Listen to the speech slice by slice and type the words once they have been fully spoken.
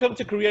Welcome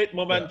to Create Yeah.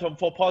 Momentum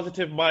for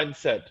Positive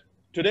Mindset.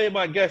 Today,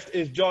 my guest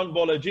is John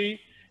Bolaji.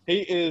 He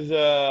is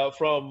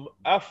from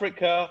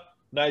Africa,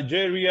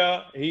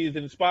 Nigeria. He is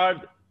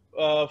inspired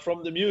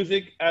from the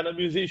music and a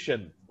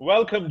musician.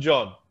 Welcome,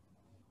 John.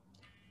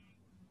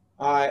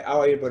 Hi, how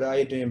are you, brother? How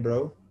you doing,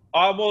 bro?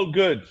 I'm all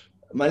good.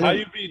 My How you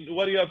name, been?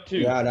 What are you up to?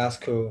 yeah, that's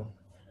cool.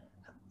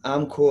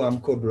 I'm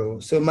cool,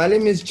 bro. So my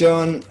name is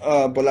John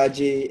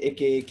Bolaji,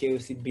 aka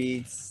KOC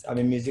Beats. I'm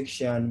a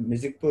musician,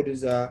 music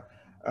producer,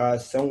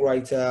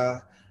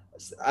 songwriter.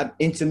 I'm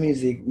into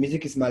music.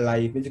 Music is my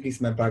life. Music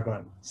is my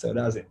background. So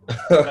that's it.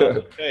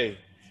 Okay.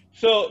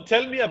 So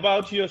tell me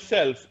about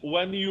yourself.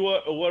 When you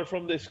were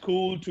from the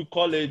school to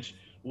college,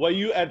 were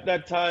you at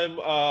that time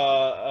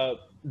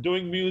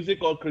doing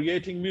music or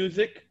creating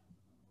music?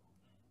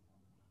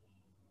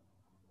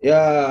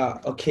 Yeah,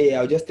 okay.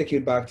 I'll just take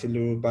you back to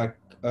little back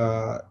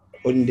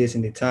olden days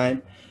in the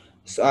time.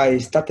 So I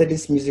started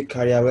this music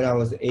career when I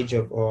was the age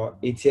of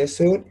 8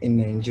 years old in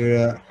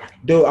Nigeria.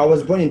 Though I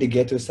was born in the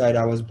ghetto side,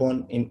 I was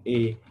born in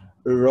a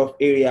rough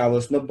area. I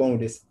was not born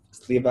with a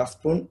silver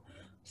spoon.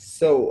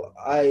 So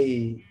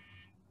I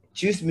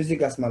choose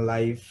music as my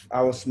life.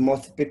 I was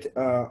motivated.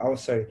 I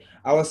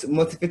was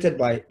motivated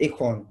by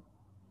Akon.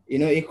 You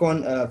know,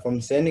 Akon from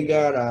Yeah.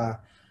 Senegal.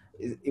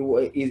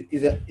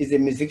 Is a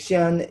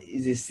musician,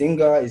 is a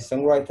singer, is a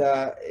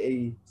songwriter.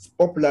 He's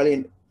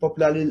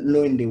popularly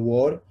known in the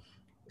world.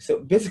 So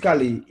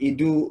basically, he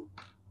do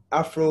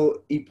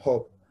Afro hip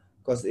hop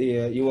because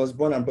he was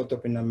born and brought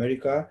up in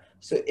America.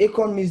 So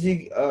Akon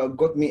music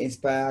got me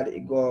inspired.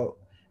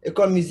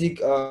 Akon music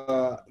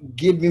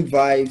gave me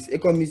vibes.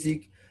 Akon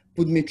music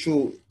put me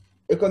through.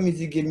 Akon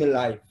music gave me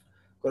life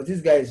because this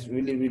guy is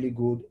really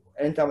good.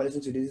 Anytime I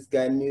listen to this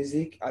guy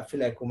music, I feel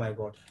like, oh my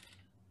god,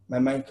 my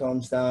mind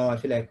calms down. I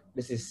feel like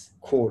this is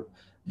cool.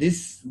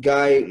 This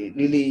guy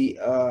really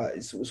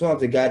is one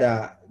of the guy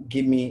that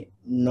give me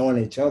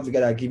knowledge, one of the guy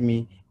that give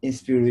me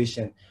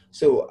inspiration.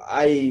 So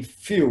I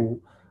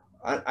feel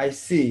and I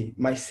see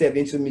myself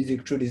into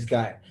music through this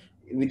guy.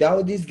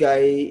 Without this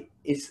guy,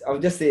 is I'll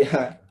just say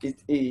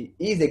he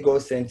is a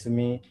godsend to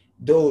me.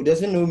 Though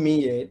doesn't know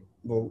me yet,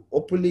 but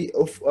hopefully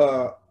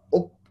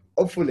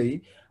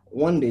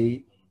one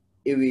day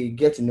he will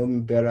get to know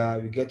me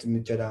better. We get to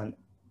meet each other and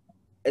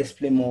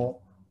explain more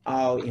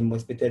how it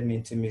motivated me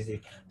into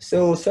music.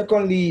 So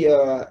secondly,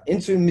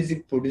 into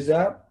music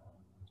producer,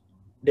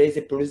 there is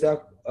a producer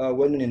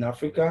well known in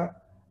Africa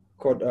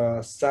called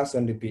Sars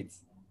on the Beat.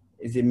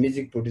 He's a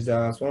music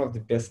producer. He's one of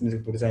the best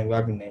music producers we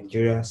have in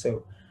Nigeria.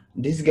 So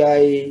this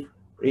guy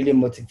really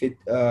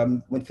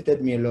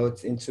motivated me a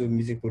lot into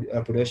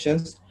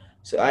productions.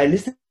 So I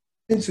listen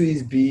to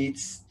his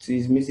beats, to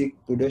his music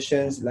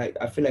productions. Like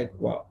I feel like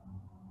wow,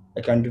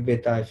 I can do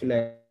better. I feel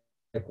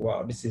like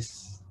wow, this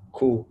is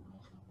cool.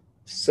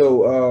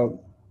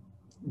 So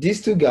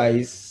these two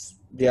guys,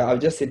 I'll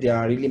just say they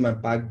are really my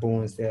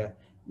backbones.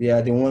 They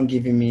are the one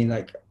giving me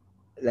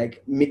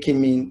like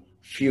making me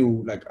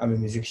feel like I'm a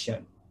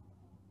musician.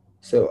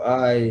 So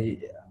I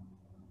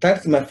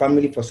thanks to my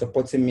family for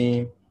supporting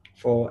me,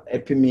 for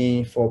helping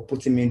me, for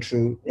putting me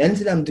through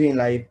anything I'm doing in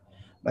life.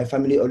 My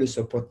family always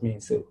support me.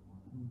 So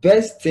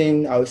best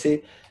thing I would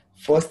say,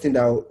 first thing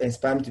that will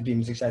inspire me to be a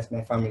musician is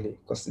my family.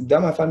 Because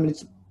without my family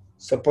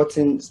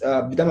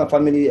without my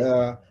family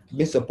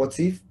being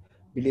supportive,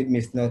 believe me,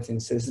 it's nothing.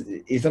 So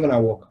it's not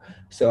gonna work.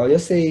 So I'll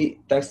just say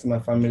thanks to my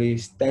family,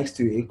 thanks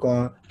to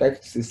Akon,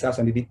 thanks to Sars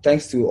on the Beat,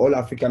 thanks to all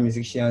African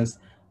musicians,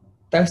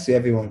 thanks to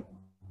everyone,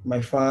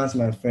 my fans,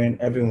 my friend,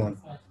 everyone.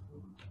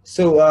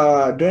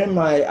 So during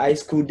my high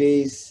school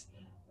days,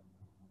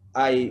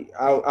 I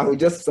will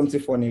just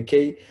something funny,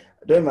 okay?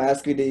 During my high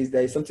school days,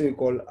 there is something we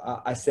call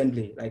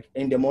assembly. Like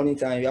in the morning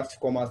time, you have to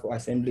come out for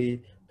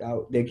assembly.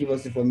 They give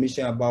us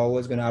information about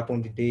what's gonna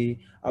happen today,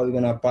 how we're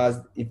gonna pass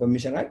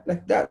information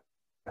like that.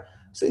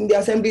 So in the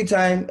assembly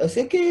time, I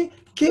say, okay,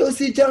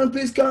 KOC John,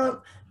 please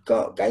come,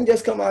 can you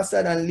just come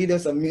outside and lead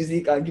us some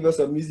music and give us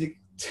some music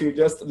to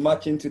just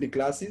march into the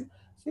classes?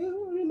 Say,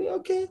 oh, really?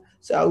 Okay.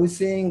 So I would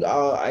sing.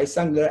 I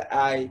sang.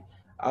 I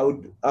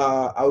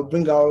would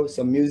bring out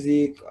some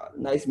music,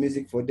 nice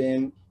music for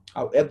them.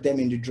 I'll help them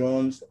in the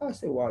drums. I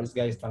say, wow, this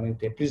guy is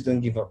talented. Please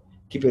don't give up.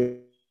 Keep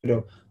it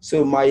up.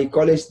 So my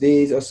college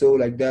days also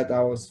like that.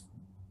 I was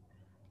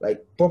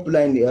like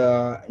popular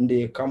in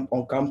the camp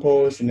on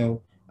campus.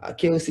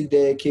 KOC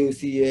there, KOC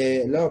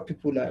here. A lot of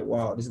people like,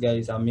 wow, this guy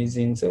is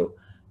amazing. So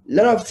a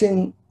lot of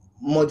things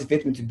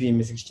motivate me to be a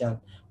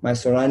musician. My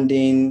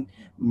surrounding,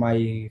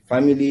 my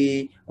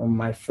family,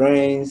 my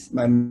friends,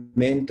 my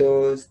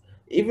mentors.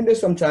 Even though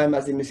sometimes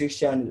as a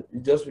musician, you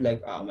just be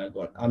like, oh my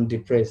god, I'm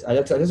depressed. I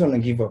just want to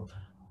give up.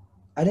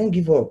 I didn't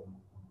give up.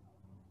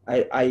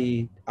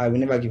 I will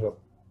never give up.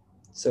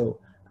 So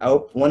I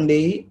hope one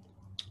day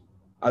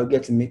I'll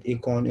get to meet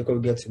Akon. Akon will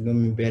get to know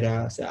me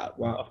better. Say,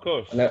 wow, Of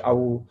course. like I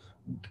will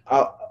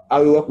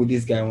work with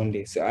this guy one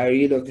day. So I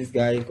really love this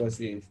guy because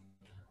he's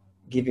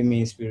giving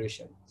me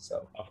inspiration.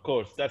 So Of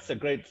course. That's a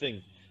great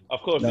thing.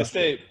 Of course, they that's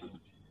true. say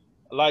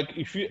like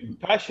if you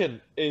passion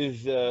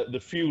is the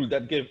fuel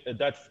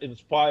that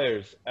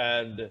inspires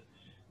and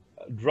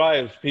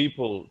drives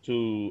people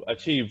to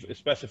achieve a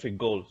specific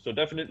goal. So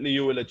definitely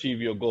you will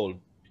achieve your goal.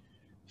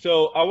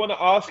 So I want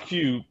to ask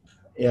you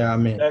Yeah, I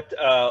mean, that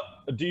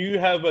do you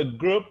have a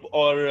group,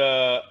 or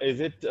is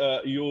it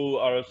you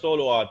are a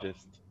solo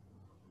artist?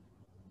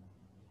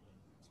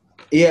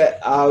 yeah,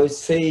 I would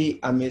say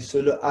I'm a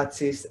solo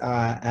artist.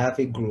 I have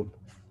a group.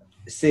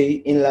 Say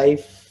in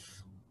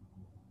life,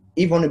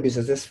 if you want to be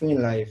successful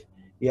in life,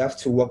 you have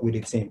to work with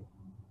a team.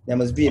 There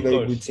must be a Of very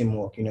good course.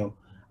 teamwork.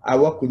 I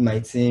work with my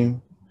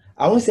team.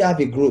 I won't say I have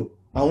a group.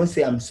 I won't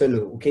say I'm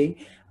solo. Okay,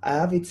 I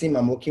have a team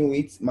I'm working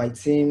with. My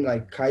team,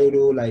 like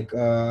Cairo, like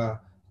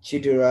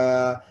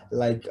Chidera,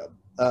 like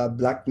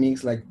Black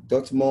Mix, like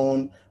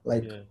Dortmund,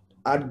 like Yeah.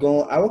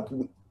 Adgon. I work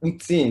with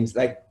teams,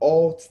 like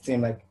all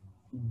team, like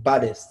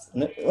baddest.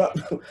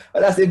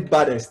 When I say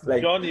baddest,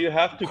 like John, you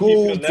have to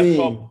keep your cool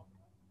team.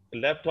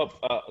 laptop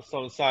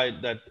on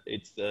side that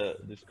it's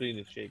the screen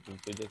is shaking.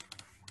 So just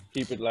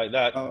keep it like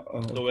that,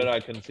 so where Okay. I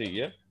can see.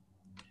 Yeah.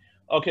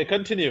 Okay,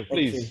 continue,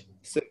 Okay. please.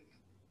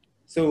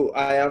 So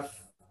I have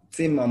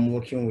team I'm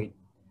working with.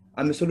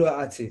 I'm a solo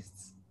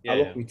artist. I Yeah,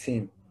 work yeah. with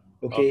team.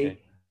 Okay. Okay.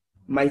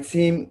 My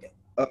team,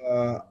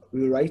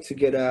 we write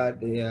together.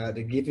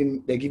 They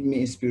give me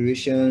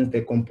inspirations.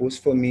 They compose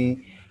for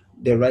me.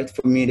 They write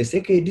for me. They say,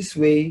 okay, this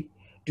way,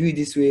 do it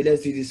this way.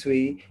 Let's do it this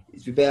way.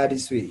 It's better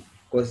this way.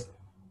 Because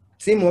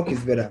teamwork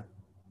is better.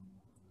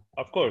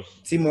 Of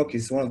course. Teamwork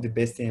is one of the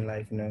best thing in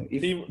life.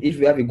 If Team. if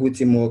you have a good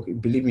teamwork,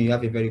 believe me, you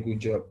have a very good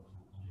job.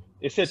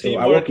 It's a So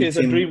I work teamwork with is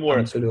a team. dream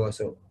I'm work. solo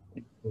also.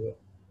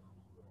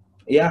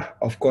 Yeah,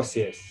 of course,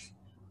 yes.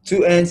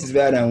 Two ends is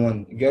better than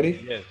one. You get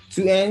it? Yes.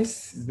 Two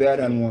ends is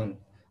better Yeah. than one.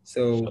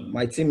 So So,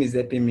 my team is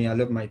helping me. I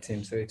love my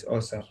team. So it's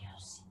awesome.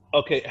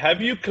 okay.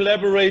 Have you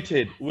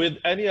collaborated with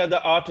any other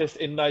artist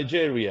in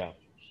Nigeria?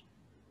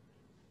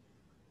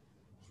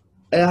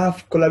 I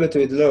have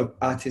collaborated with a lot of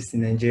artists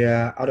in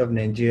Nigeria, out of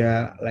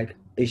Nigeria, like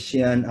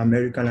Asian,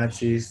 American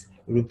artists,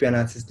 European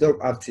artists, a lot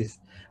of artists.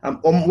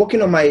 I'm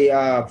working on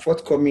my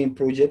forthcoming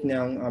project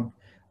now.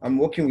 I'm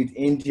working with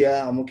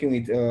India. I'm working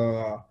with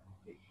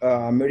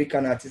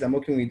American artists. I'm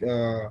working with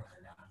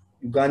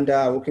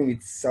Uganda, working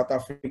with South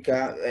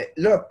Africa,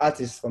 a lot of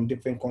artists from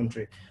different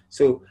countries.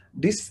 So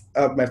this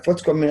my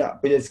forthcoming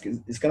project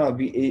is gonna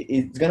be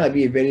it's gonna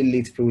be a very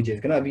late project.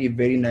 It's gonna be a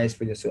very nice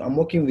project. So I'm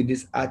working with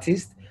this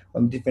artist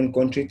from different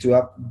countries to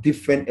have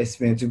different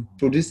experience to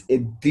produce a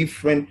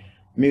different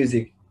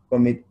music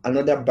from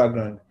another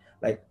background,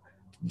 like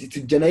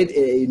to generate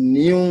a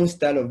new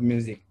style of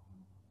music.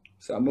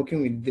 So I'm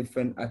working with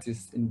different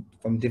artists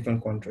from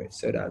different countries.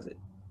 So that's it.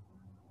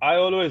 I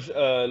always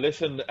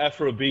listen to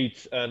Afro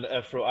beats and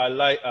Afro. I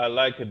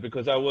like it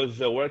because I was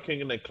working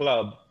in a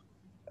club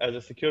as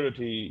a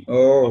security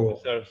Oh,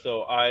 officer.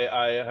 So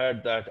I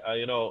heard that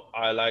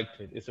I liked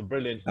it. It's a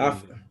brilliant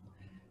Af- music.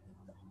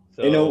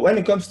 you know, So when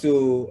it comes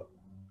to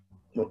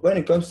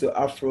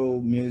Afro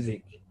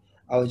music,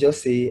 I would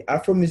just say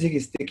Afro music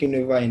is taking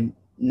over in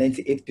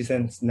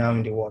 98% now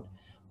in the world.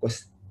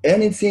 Because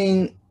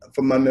anything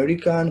from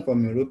American,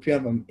 from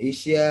European, from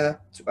Asia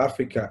to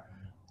Africa,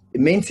 the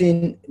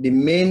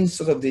main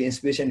source of the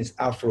inspiration is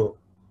Afro.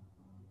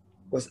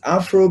 Because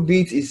Afro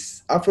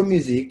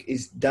music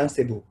is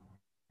danceable,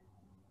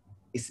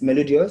 it's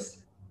melodious,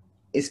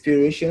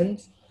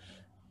 inspirations,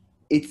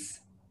 it's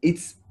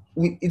it's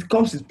it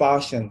comes with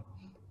passion.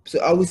 So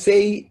I would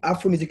say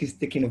Afro music is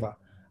taking over,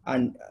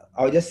 and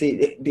I would just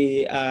say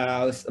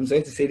I'm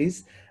sorry to say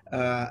this,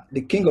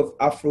 the king of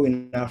Afro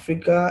in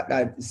Africa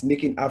that is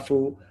making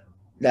Afro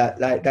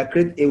that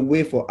create a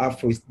way for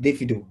Afro is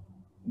Davido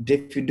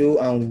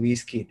and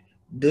Wizkid.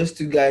 Those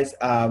two guys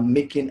are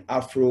making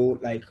Afro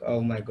like,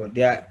 oh my God,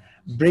 they are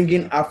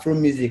bringing Afro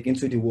music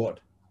into the world.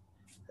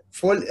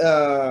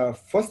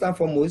 First and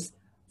foremost,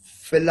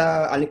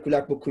 Fela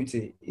Anikulapo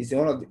Kuti is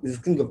is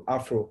the king of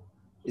Afro.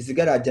 Is the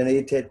guy that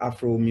generated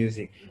Afro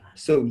music.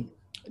 So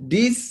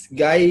this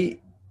guy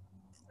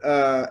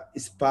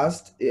is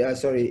past.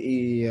 Sorry,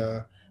 he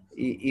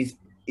is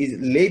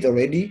late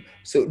already.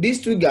 So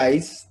these two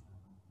guys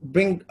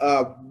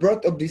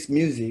brought up this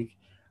music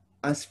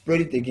and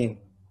spread it again.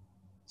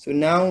 So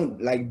now,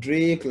 like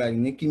Drake, like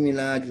Nicki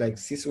Minaj, like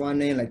Sis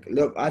Wane, like a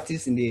lot of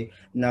artists in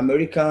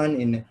American,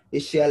 in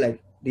Asia,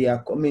 like they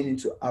are coming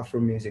into Afro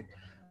music.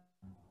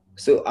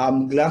 So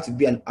I'm glad to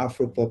be an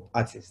Afro pop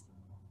artist.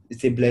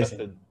 It's a that's blessing.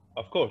 it.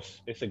 Of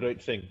course, it's a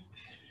great thing.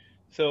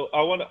 So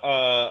I want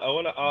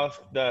to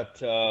ask that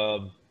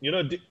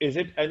is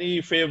it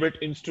any favorite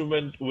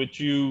instrument which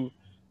you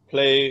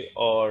play,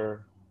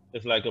 or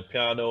it's like a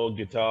piano,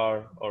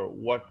 guitar, or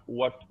what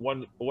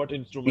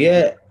instrument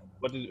Yeah,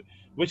 what is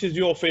which is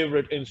your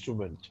favorite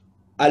instrument?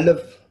 I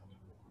love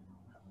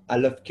I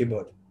love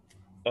keyboard.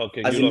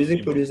 Okay, As you a love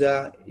music keyboard.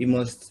 producer, you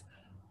must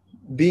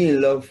be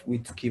in love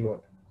with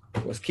keyboard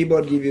because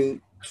keyboard give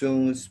you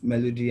tunes,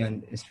 melody,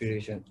 and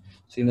inspiration.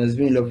 So you must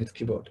be in love with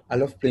keyboard. I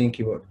love playing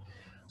keyboard.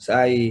 So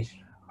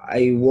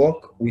I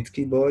work with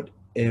keyboard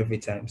every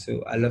time.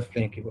 So I love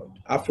playing keyboard.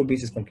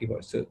 Afrobeat is from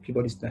keyboard, so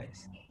keyboard is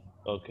nice.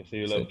 Okay, so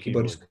you So love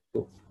keyboard is keyboard. cool.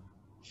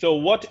 So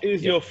what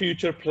is Yep. your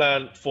future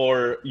plan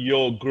for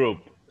your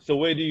group? So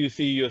where do you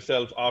see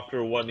yourself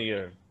after 1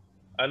 year?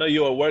 I know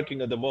you are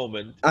working at the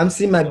moment. I'm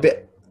seeing my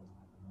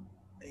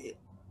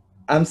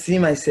I'm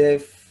seeing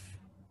myself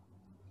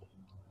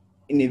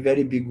in a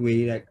very big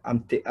way. Like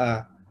I'm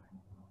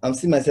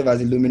seeing myself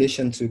as a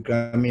nomination to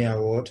Grammy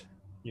Award.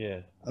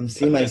 Yeah, I'm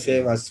seeing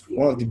myself definitely. as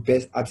one of the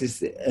best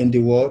artists in the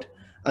world.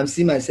 I'm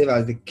seeing myself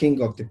as the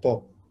king of the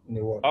pop in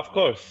the world. Of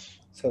course,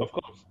 So of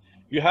course.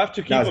 You have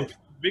to keep that's a it.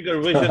 bigger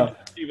vision to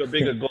achieve a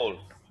bigger goal.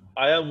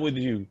 I am with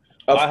you.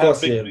 I Of have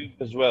course, big yeah. dreams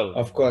as well.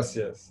 Of course,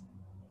 yes.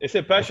 It's a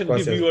Of passion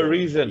course, give yes. you a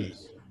reason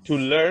to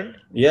learn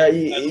Yeah,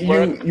 and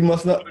work you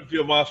must not. towards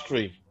your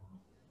mastery.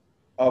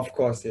 Of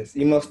course, yes.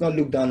 You must not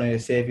look down on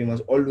yourself. You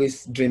must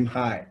always dream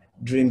high,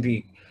 dream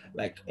big.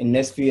 Like in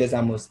next few years,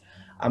 I must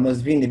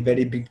be in a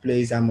very big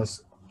place. I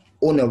must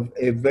own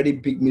a very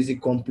big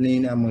music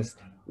company. I must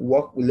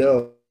work with a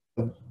lot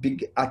of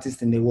big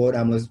artists in the world.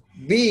 I must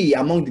be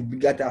among the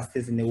biggest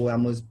artists in the world. I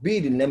must be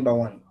the number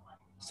one.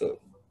 So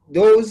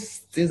those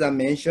things I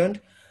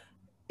mentioned,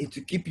 it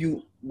to keep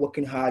you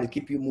working hard, to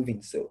keep you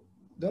moving. So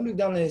don't look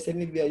down on yourself.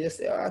 Maybe I just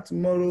say,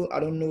 tomorrow I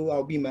don't know.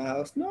 I'll be in my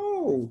house.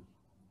 No,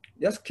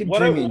 just keep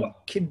Whatever, dreaming,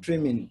 keep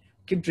dreaming,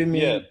 keep yeah,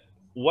 dreaming.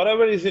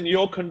 whatever is in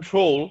your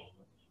control,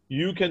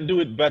 you can do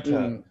it better.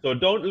 Mm, So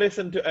don't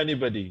listen to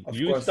anybody. of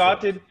You course, yes.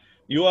 started,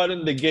 you are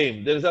in the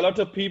game. There's a lot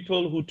of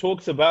people who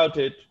talks about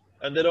it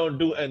and they don't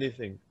do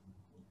anything.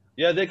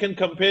 Yeah, they can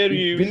compare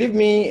you. Believe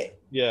me,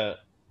 Yeah,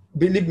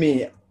 believe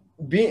me,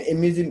 being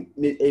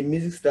a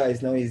music star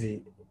is not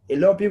easy. A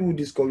lot of people will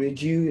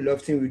discourage you. A lot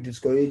of things will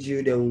discourage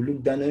you. They will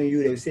look down on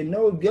you. They will say,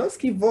 "No, just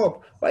give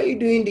up. Why are you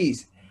doing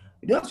this?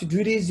 You don't have to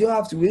do this. You don't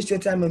have to waste your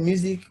time on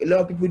music." A lot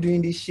of people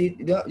doing this shit.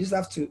 You just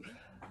have to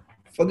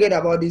forget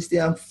about this thing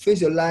and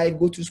face your life.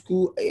 Go to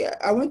school. Yeah,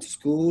 I went to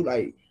school.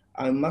 I'm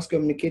a mass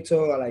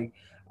communicator.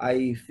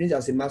 I finished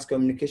as a mass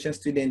communication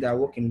student. I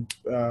work in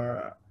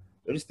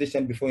radio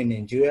station before in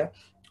Nigeria.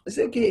 I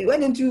said, okay, why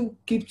don't you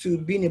keep to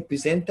being a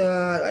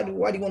presenter?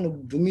 Why do you want to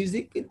do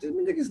music?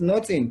 Music is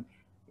nothing.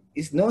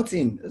 It's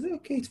nothing. I said,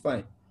 okay, it's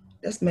fine.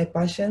 That's my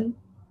passion.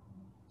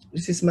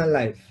 This is my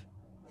life.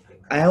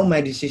 I own my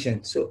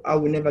decision. So I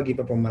will never give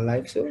up on my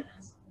life. So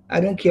I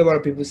don't care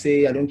what people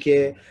say. I don't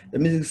care. The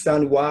music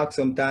sound whack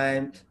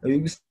sometimes. The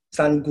music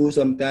sound good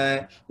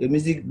sometimes. The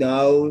music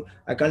now,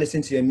 I can't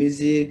listen to your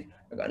music.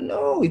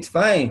 No, it's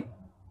fine.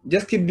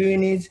 Just keep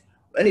doing it.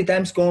 When the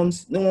times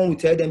comes, no one will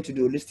tell them to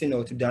do listen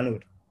or to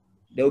download.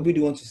 They will be the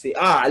one to say,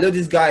 I know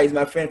this guy is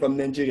my friend from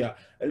Nigeria.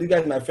 And this guy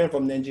is my friend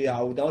from Nigeria.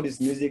 I will download his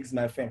music, is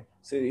my friend.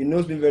 So he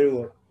knows me very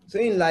well. So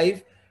in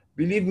life,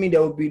 believe me, there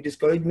will be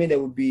discouragement, there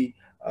will be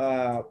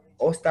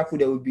obstacle,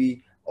 there will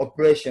be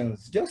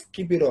operations. Just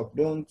keep it up.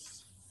 Don't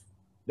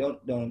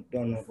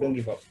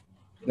give up.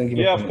 Don't give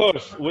yeah, up of on it.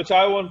 course. Which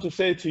I want to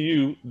say to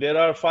you, there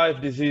are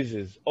 5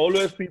 diseases.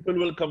 Always people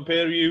will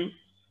compare you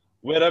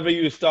wherever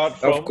you start Of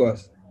from.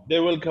 course. They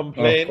will Of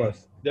complain.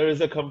 course. There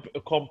is a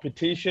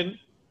competition,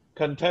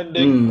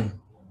 contending. Mm,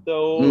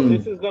 So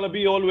this mm. is going to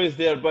be always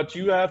there, but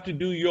you have to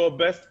do your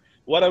best,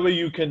 whatever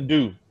you can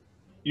do.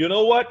 You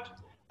know what?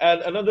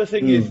 And another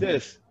thing is Mm.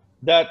 this,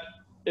 that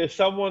if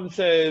someone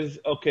says,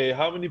 okay,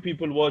 how many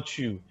people watch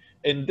you?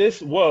 In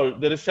this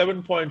world, there is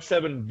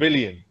 7.7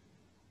 billion.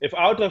 If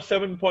out of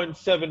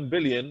 7.7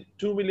 billion,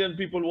 2 million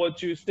people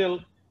watch you, still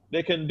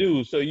they can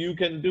do. So you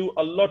can do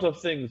a lot of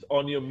things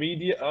on your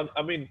media,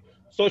 I mean,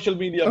 social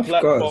media Of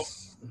platform.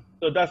 course.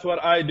 So that's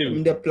what I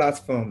do. The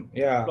platform.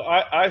 Yeah. So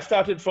I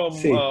started from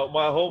See,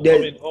 my home, I there,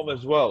 mean, home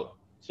as well.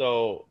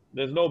 So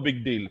there's no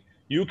big deal.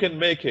 You can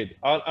make it.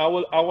 I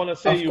want to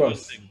say of you one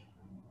course. thing.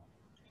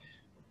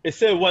 It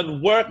say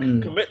when work,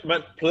 Mm.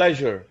 commitment,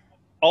 pleasure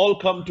all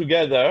come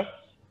together.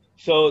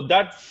 So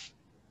that's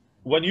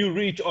when you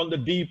reach on the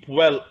deep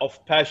well of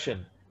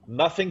passion.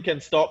 Nothing can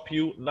stop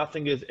you.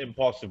 Nothing is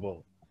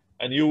impossible,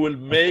 and you will Of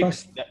make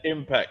course. the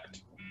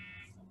impact.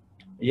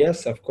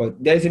 Yes, of course.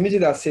 There's a music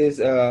that says,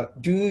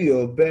 do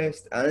your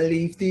best and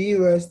leave the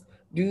rest.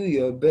 Do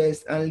your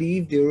best and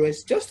leave the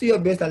rest. Just do your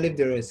best and leave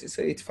the rest.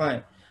 So it's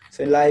fine.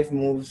 So life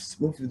move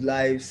with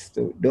life.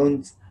 So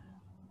don't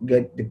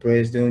get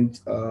depressed. Don't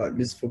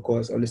lose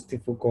focus or stay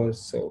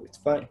focused. So it's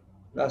fine.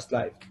 That's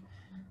life.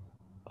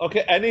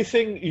 Okay,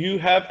 anything you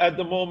have at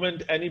the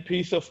moment, any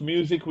piece of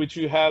music which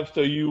you have,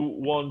 so you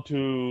want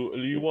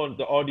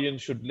the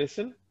audience should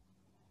listen?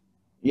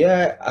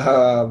 Yeah,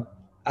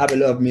 I have a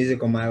lot of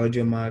music on my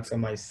audio marks on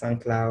my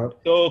SoundCloud.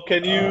 So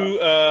can Uh, you,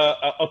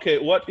 okay,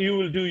 what you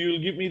will do, you'll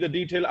give me the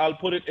detail. I'll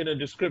put it in a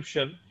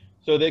description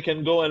so they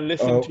can go and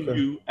listen to okay.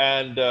 you.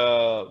 And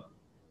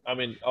I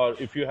mean, or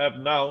if you have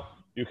now,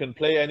 you can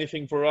play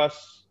anything for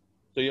us.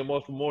 So you're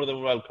more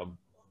than welcome.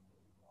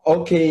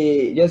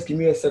 Okay, just give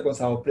me a second.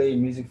 So I'll play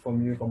music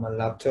from you from my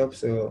laptop.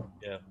 So,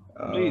 Yeah,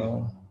 please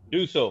uh,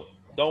 do so.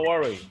 Don't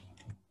worry.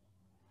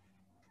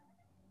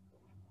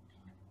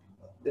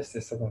 just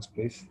a second,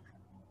 please.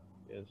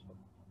 Yes.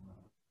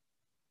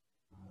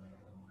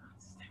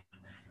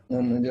 No,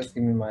 no, just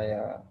give me my.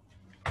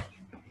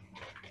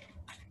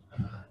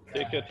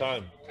 Take your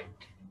time.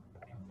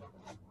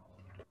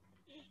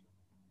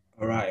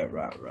 All right, all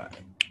right, all right.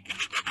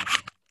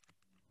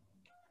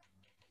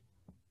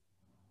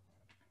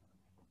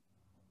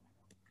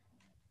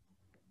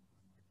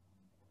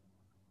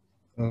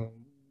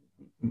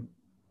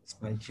 It's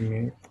my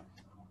Gmail.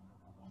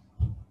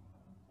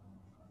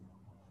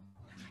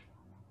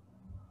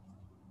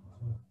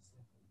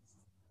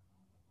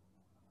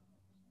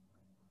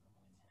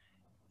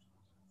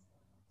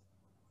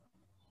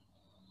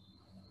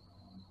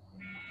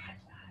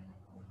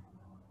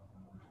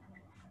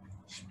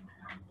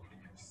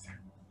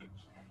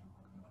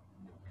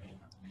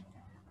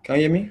 Can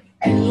you hear me?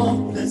 I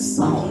love the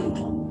sound.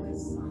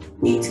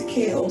 It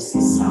kills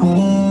the sound.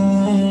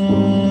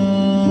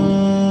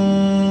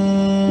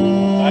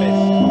 Nice.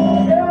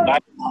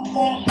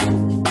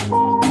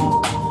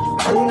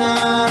 Oh, na,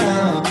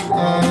 na,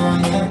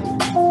 yeah.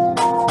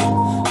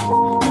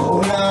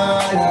 Oh, la,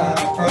 la,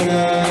 oh,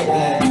 la,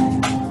 yeah.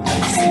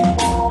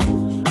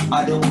 I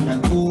don't wanna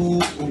go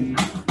home.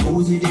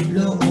 Who's it the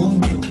blow on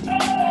you?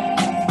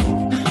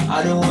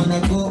 I don't wanna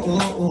go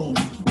home.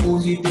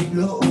 Who's it the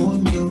blow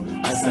on you?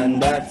 I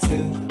stand that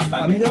too.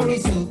 Pamela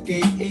is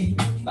okay.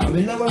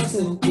 Pamela was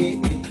okay.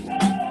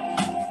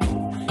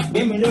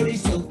 Pamela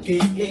is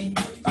okay.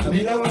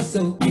 Pamela was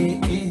okay.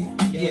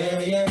 Yeah,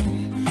 yeah.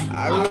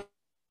 I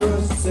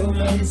wrote so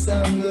many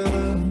songs.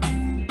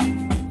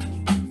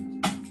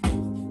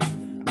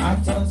 I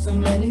taught so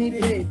many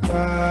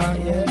paper,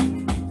 yeah.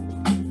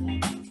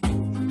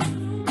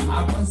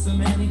 I want so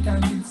many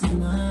candles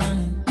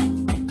tonight.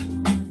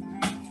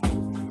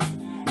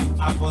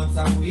 I want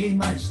to way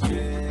much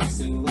stress.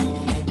 So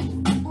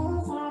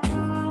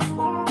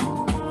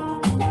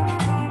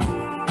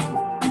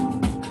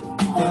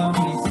tell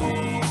me,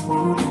 say,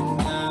 through the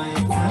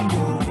night, I'm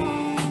gonna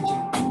reach you.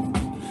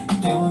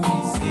 Tell me,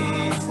 say,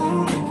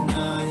 through the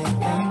night,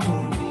 I'm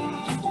gonna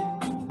reach you.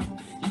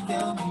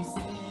 Tell me,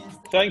 say.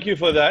 Thank you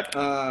for that.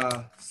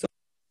 So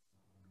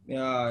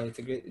yeah, it's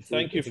a great.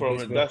 Thank you for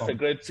it. That's a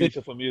great piece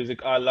of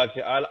music. I like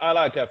it. I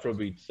like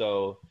Afrobeat,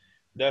 so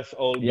that's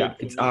all good. Yeah,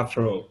 it's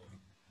Afro.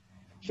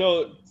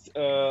 So,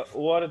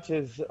 what it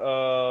is?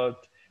 So,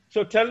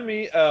 tell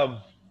me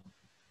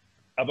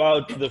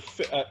about the.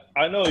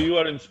 I know you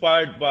are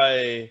inspired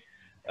by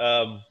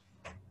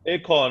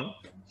Akon.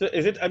 So,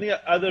 is it any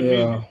other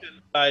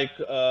musician like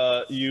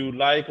you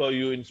like or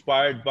you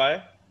inspired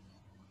by?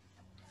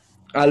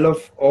 I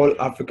love all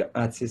African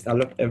artists. I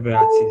love every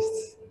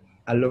artist.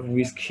 I love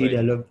Wizkid. Right.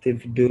 I love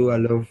Davido. I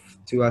love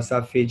Tiwa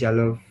Savage. I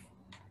love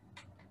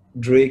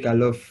Drake. I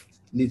love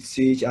Lil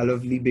Switch. I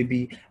love Lil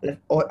Baby. I love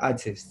all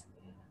artists.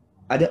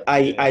 I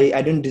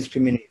don't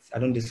discriminate. I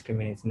don't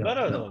discriminate. No.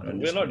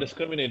 We're not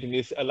discriminating.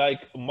 It's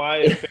like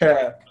my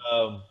favorite,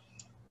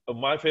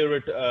 my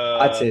favorite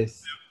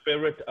artist.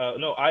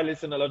 I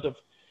listen a lot of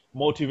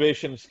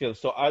motivation skills.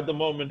 So at the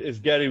moment is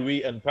Gary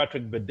Vee and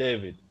Patrick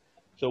Bet-David.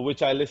 So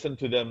which I listen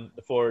to them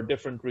for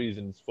different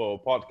reasons,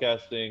 for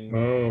podcasting,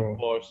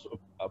 for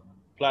a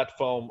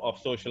platform of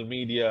social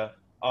media,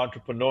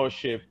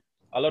 entrepreneurship,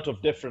 a lot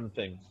of different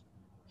things.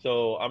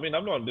 So, I mean,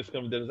 I'm not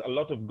discriminating. There's a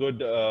lot of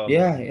good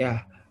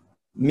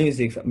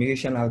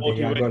musician out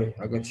there.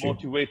 I got you.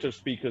 Motivator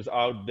speakers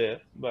out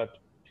there. But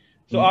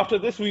so after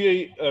this,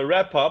 we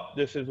wrap up.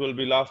 This will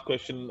be last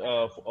question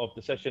of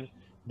the session.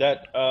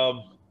 That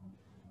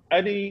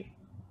any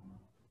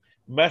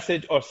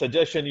message or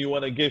suggestion you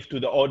want to give to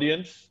the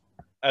audience,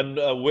 and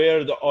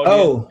where the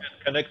audience can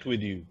connect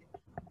with you?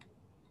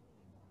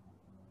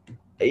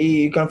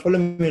 You can follow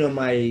me on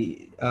my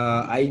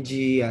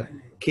IG at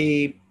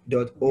k.o.c.beat.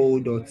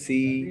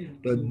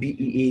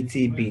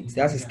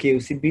 That's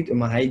KOC Beat on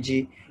my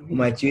IG. On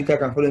my Twitter, you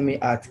can follow me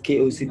at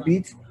KOC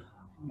Beat.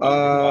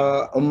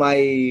 On my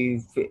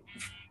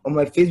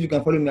Facebook, you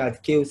can follow me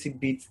at KOC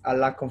Beat.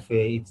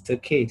 It's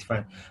okay, it's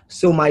fine.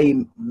 So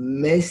my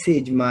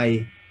message,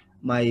 my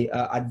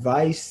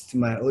advice to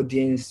my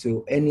audience,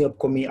 to any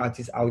upcoming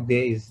artists out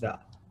there, is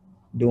that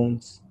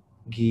don't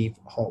give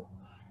up.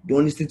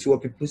 Don't listen to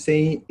what people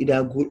say,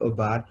 either good or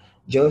bad.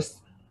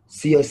 Just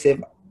see yourself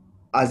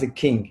as a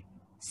king.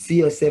 See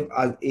yourself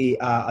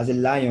as a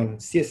lion.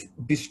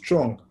 Be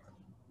strong.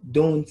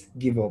 Don't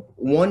give up.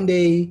 One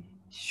day,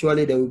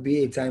 surely there will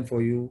be a time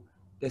for you.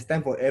 There's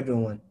time for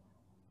everyone.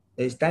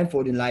 There's time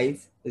for the light.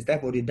 There's time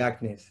for the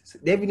darkness. So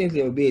definitely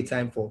there will be a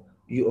time for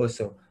you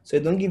also. So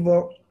don't give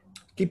up.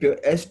 Keep your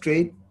head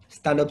straight.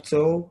 Stand up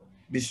tall.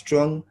 Be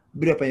strong.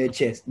 Beat up on your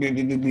chest.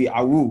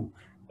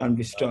 And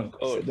be strong.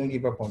 So don't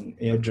give up on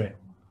your dream.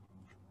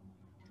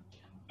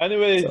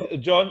 Anyways,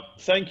 John,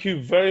 thank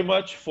you very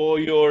much for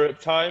your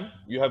time.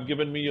 You have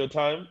given me your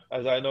time,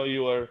 as I know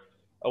you are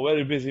a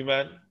very busy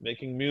man.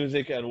 Making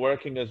music and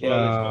working as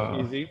well is not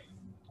easy.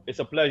 It's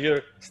a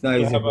pleasure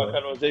to have a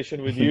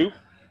conversation with you.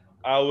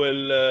 I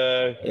will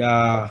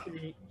talk to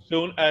you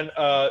soon, and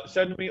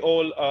send me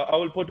all. I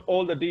will put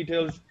all the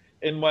details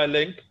in my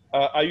link.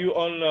 Are you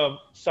on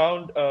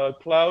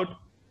SoundCloud?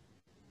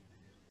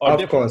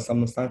 Of course,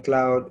 I'm on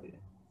SoundCloud.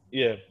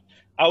 Yeah,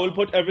 I will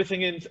put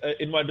everything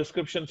in my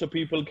description so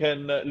people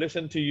can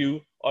listen to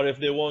you, or if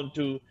they want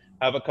to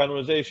have a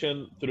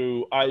conversation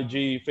through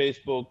IG,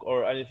 Facebook,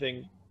 or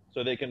anything,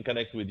 so they can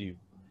connect with you.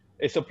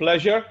 It's a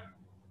pleasure.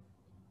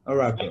 All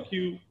right. Thank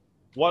you.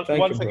 Once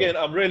again,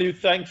 I'm really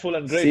thankful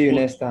and grateful. See you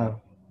next time.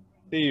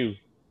 See you.